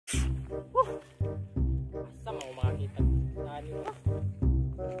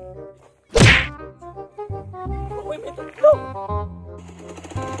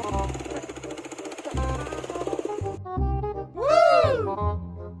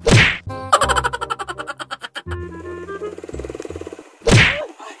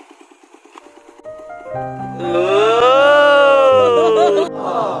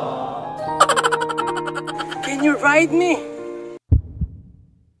Can you ride me?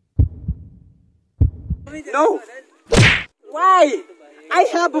 No. Why? I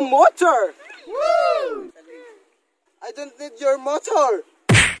have a motor. Woo! I don't need your motor.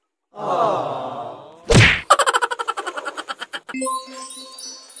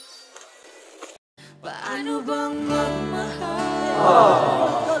 Paano bang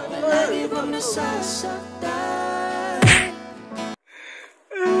magmahal? Palagi bang nasasaktan?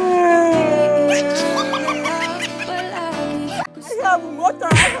 I have a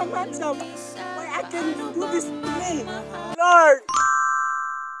motor. I have handsome. Why I can do this to me? Lord.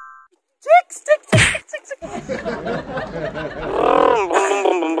 Chicks, chicks, chicks, chicks, chicks.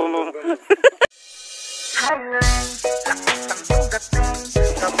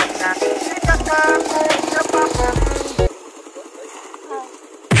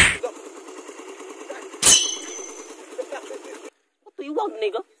 What do you want,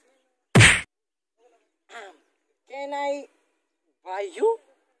 nigga? Can I buy you?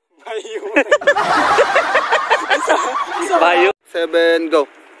 Buy you? Buy you. 7, go.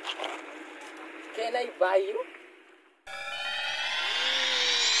 Can I buy you?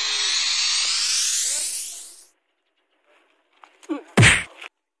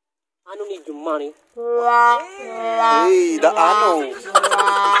 I don't need your money. Hey, the ano.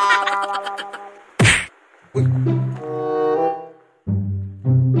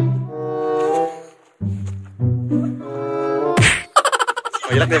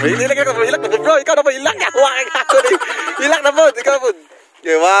 Hilak na ba? Hilak na ba? Hilak na ba, bro? Ikaw na ba? Hilak na! Huwakin ako din. Hilak na po. Ikaw po.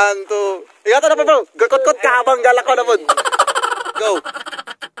 Okay, 1, 2. Ikaw na po, bro. Gakot-kot ka habang galak ko na po. Go.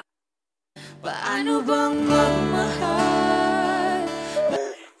 Paano bang magmahal?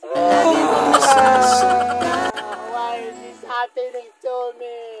 Palagi bang nasasaktan? Why is this happening to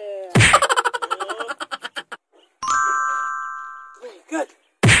me? Oh my God.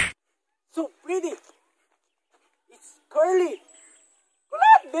 So pretty. It's curly.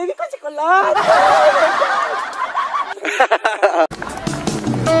 Chocolate, baby ko chocolate. Oh my God.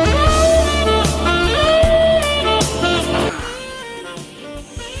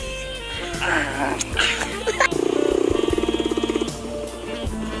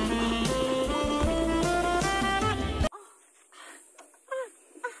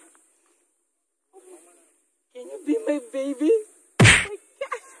 Can you be my baby? Oh my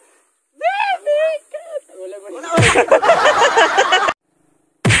God. Baby! God. Wala.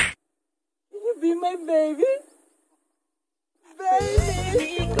 Can you be my baby?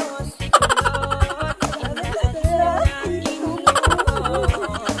 Baby!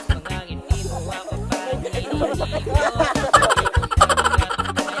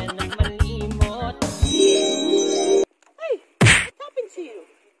 Hey, what happened to you?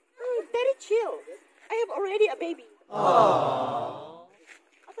 Very chill. I have already a baby.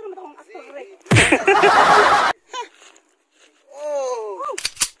 Asa naman akong actor, Rick?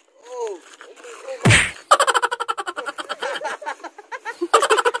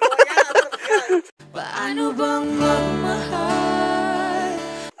 Paano bang magmahal?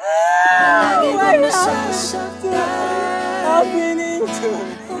 Palagi bang nasasaktan? Happening to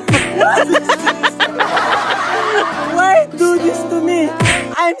me? Why do this to me?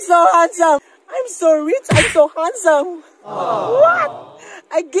 I'm so handsome. I'm so rich. I'm so handsome. What?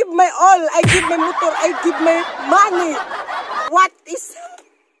 I give my all. I give my motor. I give my money. What is?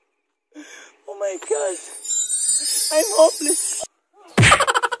 Oh my God. I'm hopeless.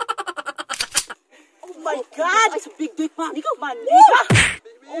 Oh my God, it's a big dick, man. Ikaw, man.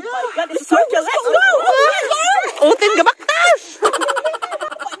 Oh my God, it's a circle. Let's go. Utin ka baktas! Oh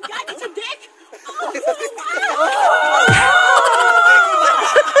my God, it's a dick.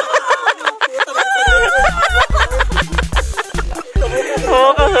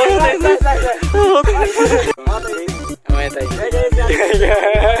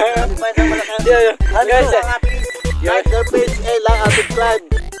 Like their page, like and subscribe.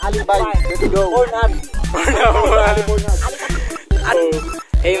 Alibay, let's go. Pornhub.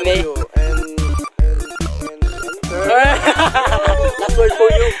 Hey, mate. Last word for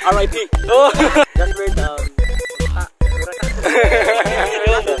you, R.I.P. Last word,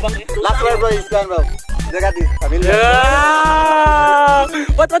 last word, bro, is gone, bro. Look at this, familiar. Yeah!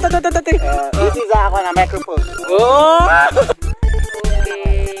 What? This is ako na microphone. Oh!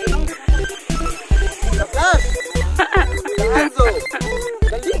 The flash! The Hanzo!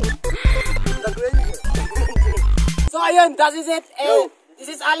 The link! The Granger! So, yun. That is it. And this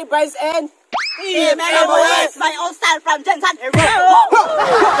is Ali Bryce and Team MOS, my old style from Jensen. Enjoy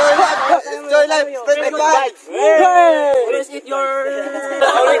life. Spread the vibes. Always eat your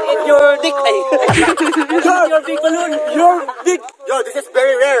dick. Your big balloon. Your big. Yo, this is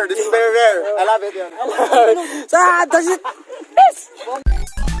very rare. This is very rare. I love it. Yun. So, that's it. Peace.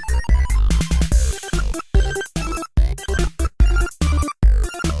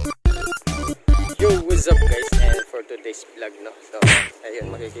 Yo, what's up guys? And for today's vlog, no? So, ayun,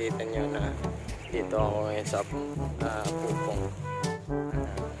 makikita nyo na dito ako ngayon sa Pupong.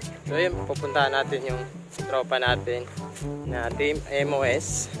 So, ayun, pupuntahan natin yung tropa natin na Team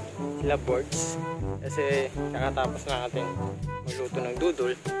MOS, sila boards. Kasi kakatapos na natin magluto ng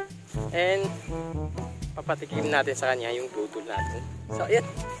dudol. And papatikim natin sa kanya yung dudol natin. So, ayun,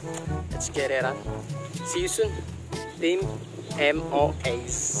 let's get it on. See you soon, Team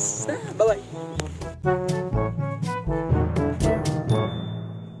MOS. Bye-bye.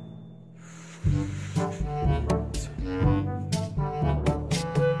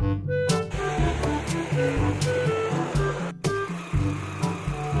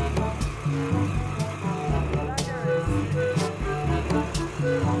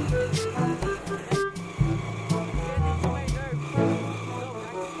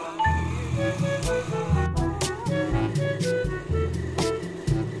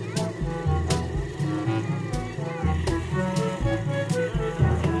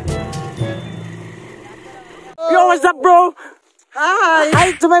 Yo, what's up, bro? Hi.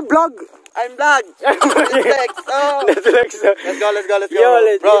 Hi to my vlog. I'm vlog. Netflix. Oh. Netflix. Let's go. Yo,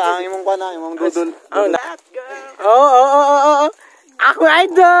 let's Bro, go. ang imong kwa na, imong dudol. Oh. Ako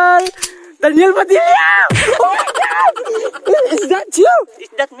idol. Daniel Padilla. Oh my God. Is that you?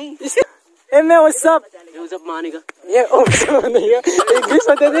 Is that me? Hey man, what's up? What's up, Monica? Yeah, oh, what's up, Monica? English,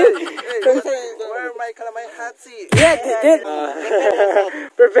 what that is? Where my calamay hat see? Yeah, did.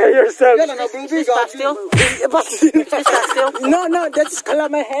 Prepare yourself. Yan ang baby god. Still? No, that's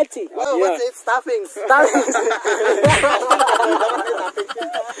calamay hattie. Oh, what's it? Stuffings.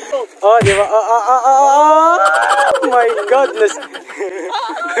 Oh, di ba? Oh my goodness.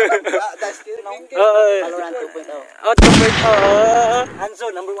 That's still no. Valorant 2.0. Oh, 2.0.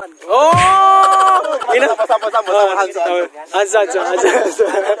 Hanzo, number 1. Oh! Sama. Hansa.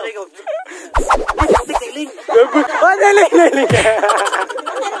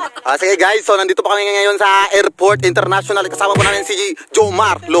 Sige guys, so nandito pa kami ngayon sa Airport International. Kasama po namin si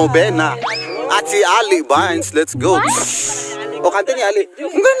Jomar Lobena at si Ali Barnes. Let's go. O, kante ni Ali.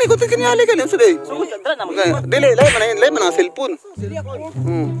 Ang gani, ikutin ka ni Ali ka niyan today. Dili, lay man ang cellphone.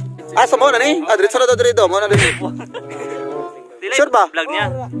 Asa mo na ni? Diretso na dito. Mo na din. Sure ba? Vlog niya.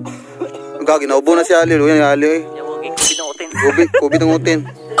 Ang gagi, naubo na si Ali. Luyan ni Ali. Kubi ng utin.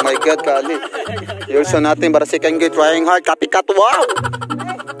 My God, ka Ali. Years on natin para second grade, trying hard. Copycat, wow!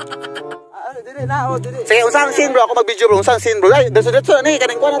 Sige, usang scene bro. Ako mag-video bro. Usang scene bro. Ay, deso na ni.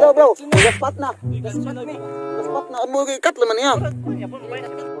 Kaning ko na daw bro. The spot na. Amo, cut naman niya.